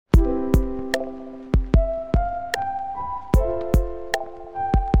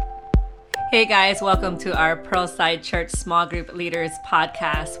Hey guys, welcome to our Pearlside Church Small Group Leaders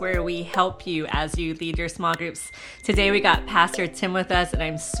podcast, where we help you as you lead your small groups. Today we got Pastor Tim with us, and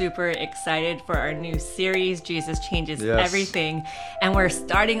I'm super excited for our new series, Jesus Changes Everything. And we're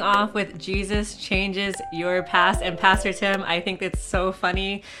starting off with Jesus Changes Your Past. And Pastor Tim, I think it's so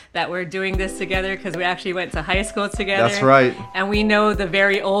funny that we're doing this together because we actually went to high school together. That's right. And we know the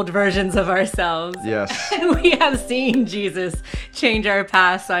very old versions of ourselves. Yes. And we have seen Jesus change our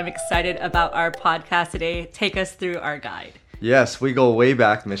past, so I'm excited about our podcast today. Take us through our guide. Yes, we go way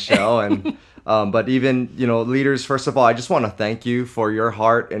back, Michelle. And but even, leaders, first of all, I just want to thank you for your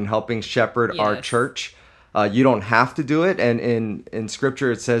heart in helping shepherd our church. You don't have to do it. And in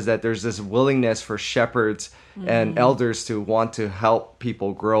scripture, it says that there's this willingness for shepherds and elders to want to help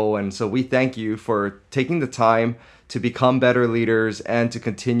people grow. And so we thank you for taking the time to become better leaders and to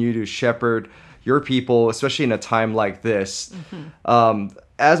continue to shepherd your people, especially in a time like this.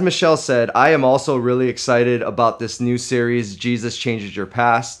 As Michelle said, I am also really excited about this new series, Jesus Changes Your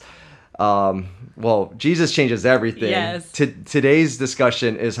Past. Jesus changes everything. Yes. Today's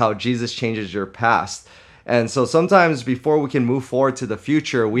discussion is how Jesus changes your past. And so sometimes before we can move forward to the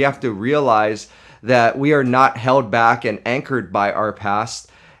future, we have to realize that we are not held back and anchored by our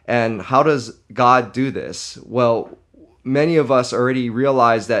past. And how does God do this? Well, many of us already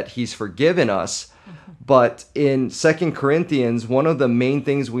realize that He's forgiven us. But in 2 Corinthians, one of the main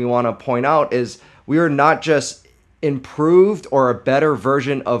things we want to point out is we are not just improved or a better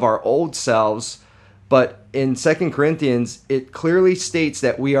version of our old selves, but in 2 Corinthians, it clearly states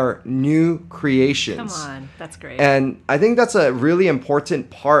that we are new creations. Come on, that's great. And I think that's a really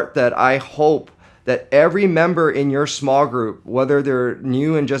important part that I hope that every member in your small group, whether they're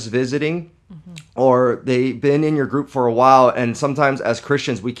new and just visiting, or they've been in your group for a while, and sometimes as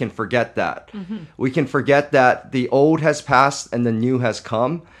Christians, we can forget that. We can forget that the old has passed and the new has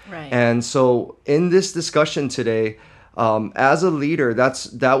come. Right. And so in this discussion today, as a leader,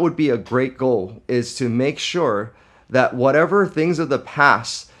 that would be a great goal, is to make sure that whatever things of the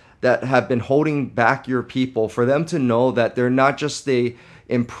past that have been holding back your people, for them to know that they're not just the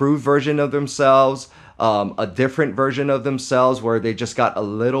improved version of themselves, a different version of themselves where they just got a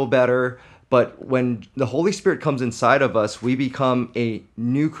little better. But when the Holy Spirit comes inside of us, we become a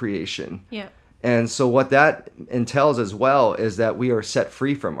new creation. Yeah. And so what that entails as well is that we are set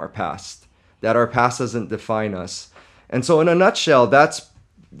free from our past, that our past doesn't define us. And so in a nutshell, that's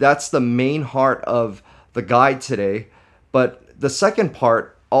the main heart of the guide today. But the second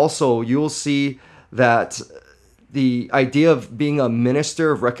part, also, you'll see that the idea of being a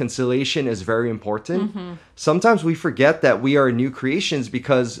minister of reconciliation is very important. Sometimes we forget that we are new creations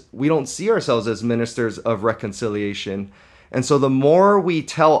because we don't see ourselves as ministers of reconciliation. And so the more we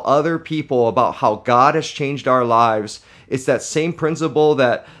tell other people about how God has changed our lives, it's that same principle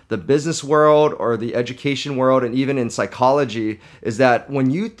that the business world or the education world and even in psychology is that when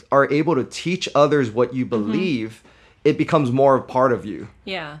you are able to teach others what you believe, it becomes more a part of you.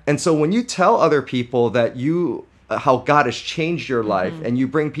 Yeah. And so when you tell other people that how God has changed your life and you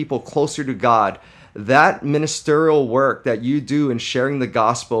bring people closer to God, that ministerial work that you do in sharing the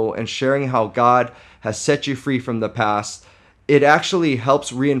gospel and sharing how God has set you free from the past, it actually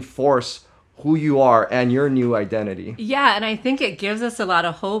helps reinforce who you are and your new identity. Yeah, and I think it gives us a lot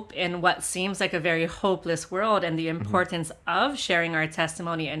of hope in what seems like a very hopeless world, and the importance of sharing our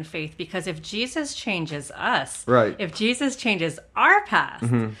testimony and faith. Because if Jesus changes us, if Jesus changes our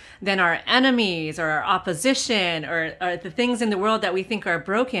past, then our enemies or our opposition or the things in the world that we think are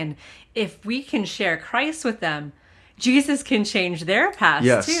broken, if we can share Christ with them, Jesus can change their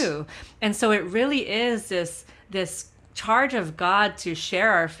past too. And so it really is this charge of God to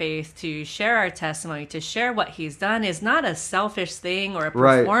share our faith, to share our testimony, to share what He's done is not a selfish thing or a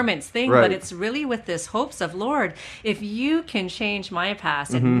performance thing, but it's really with this hopes of, Lord, if you can change my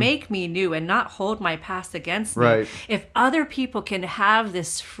past and make me new and not hold my past against me, if other people can have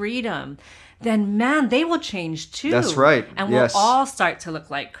this freedom, then man, they will change too. That's right. And we'll all start to look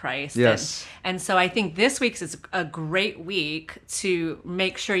like Christ. Yes. And so I think this week's is a great week to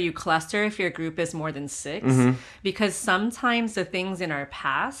make sure you cluster if your group is more than 6, because sometimes the things in our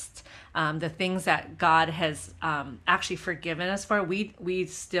past, the things that God has actually forgiven us for, we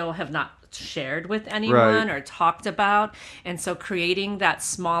still have not shared with anyone or talked about. And so creating that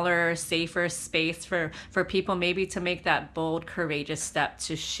smaller, safer space for people maybe to make that bold, courageous step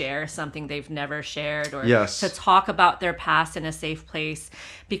to share something they've never shared, or to talk about their past in a safe place.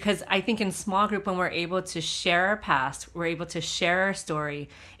 Because I think in small group, when we're able to share our past, we're able to share our story,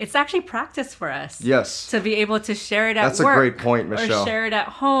 it's actually practice for us. Yes. To be able to share it at That's work. a great point, Michelle. Or share it at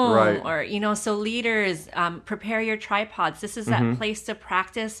home. Right. Or, so leaders, prepare your tripods. This is that place to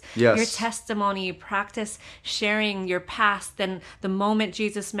practice your testimony, practice sharing your past, then the moment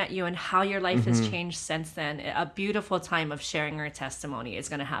Jesus met you and how your life has changed since then. A beautiful time of sharing our testimony is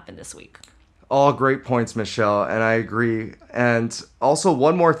going to happen this week. All great points, Michelle, and I agree. And also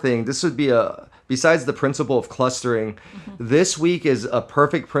one more thing, this would be besides the principle of clustering, this week is a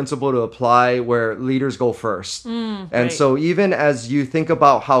perfect principle to apply where leaders go first. And so even as you think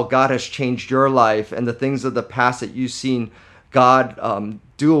about how God has changed your life and the things of the past that you've seen God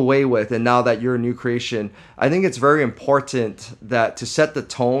do away with, and now that you're a new creation, I think it's very important that to set the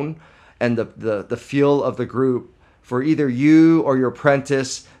tone and the feel of the group for either you or your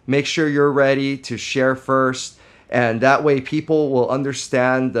apprentice, make sure you're ready to share first. And that way people will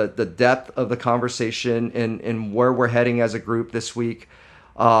understand the depth of the conversation and where we're heading as a group this week.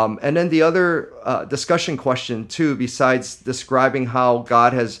 And then the other discussion question too, besides describing how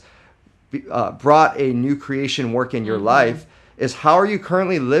God has brought a new creation work in your life, is how are you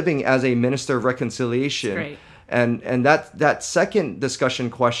currently living as a minister of reconciliation? Great. And that second discussion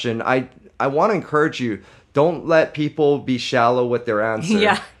question, I want to encourage you, don't let people be shallow with their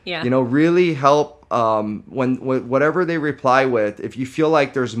answer. Yeah. Really help when whatever they reply with. If you feel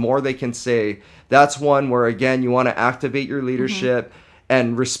like there's more they can say, that's one where, again, you want to activate your leadership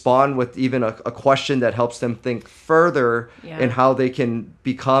and respond with even a question that helps them think further in how they can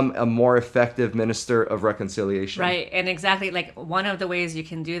become a more effective minister of reconciliation. Right. And exactly, like one of the ways you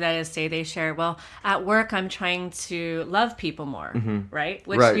can do that is say they share, well, at work, I'm trying to love people more, right?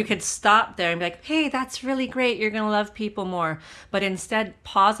 Which you could stop there and be like, hey, that's really great. You're going to love people more. But instead,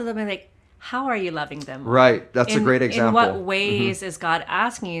 pause a little bit, like, how are you loving them more? Right. That's a great example. In what ways is God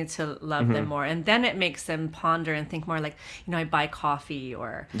asking you to love them more? And then it makes them ponder and think more like, I buy coffee,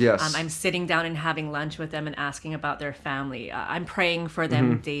 or I'm sitting down and having lunch with them and asking about their family. I'm praying for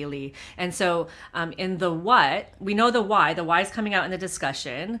them daily. And so in the what, we know the why. The why is coming out in the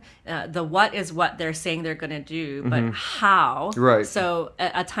discussion. The what is what they're saying they're going to do, but how? Right. So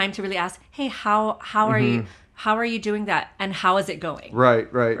a time to really ask, hey, how are you? How are you doing that? And how is it going? Right.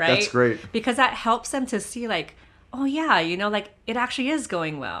 That's great. Because that helps them to see like, oh yeah, like it actually is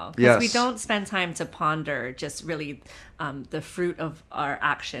going well. Because we don't spend time to ponder just really the fruit of our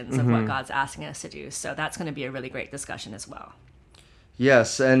actions of what God's asking us to do. So that's going to be a really great discussion as well.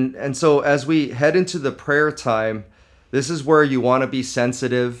 Yes. And so as we head into the prayer time, this is where you want to be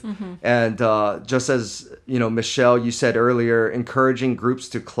sensitive. And just as, Michelle, you said earlier, encouraging groups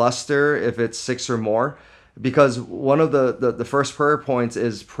to cluster if it's 6 or more. Because one of the first prayer points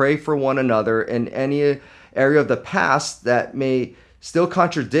is pray for one another in any area of the past that may still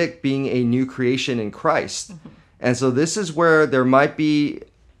contradict being a new creation in Christ. And so this is where there might be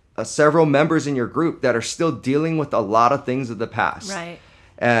several members in your group that are still dealing with a lot of things of the past. Right.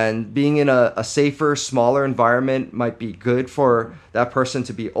 And being in a safer, smaller environment might be good for that person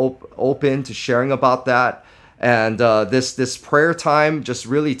to be open to sharing about that. And this prayer time, just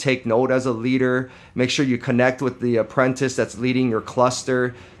really take note as a leader. Make sure you connect with the apprentice that's leading your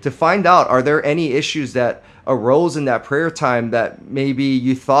cluster to find out, are there any issues that arose in that prayer time that maybe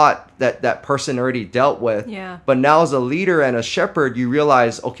you thought that person already dealt with. Yeah. But now as a leader and a shepherd, you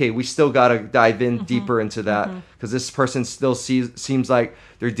realize, okay, we still got to dive in deeper into that, because this person still seems like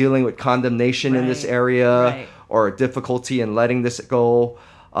they're dealing with condemnation in this area or difficulty in letting this go.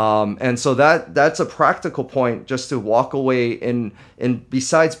 And so that's a practical point, just to walk away and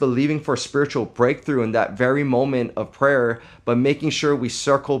besides believing for spiritual breakthrough in that very moment of prayer, but making sure we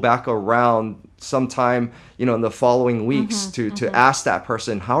circle back around sometime, in the following weeks to ask that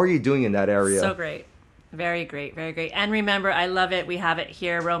person, how are you doing in that area? So great. Very great, very great. And remember, I love it. We have it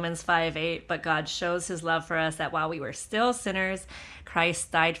here, Romans 5:8. But God shows his love for us, that while we were still sinners,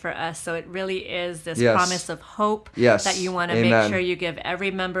 Christ died for us. So it really is this promise of hope that you want to make sure you give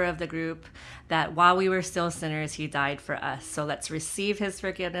every member of the group, that while we were still sinners, he died for us. So let's receive his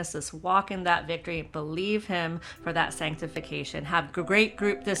forgiveness. Let's walk in that victory. Believe him for that sanctification. Have a great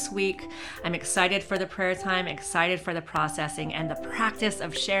group this week. I'm excited for the prayer time, excited for the processing and the practice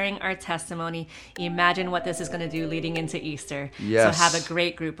of sharing our testimony. Imagine what this is going to do leading into Easter. Yes. So have a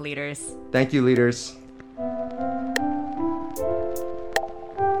great group, leaders. Thank you, leaders.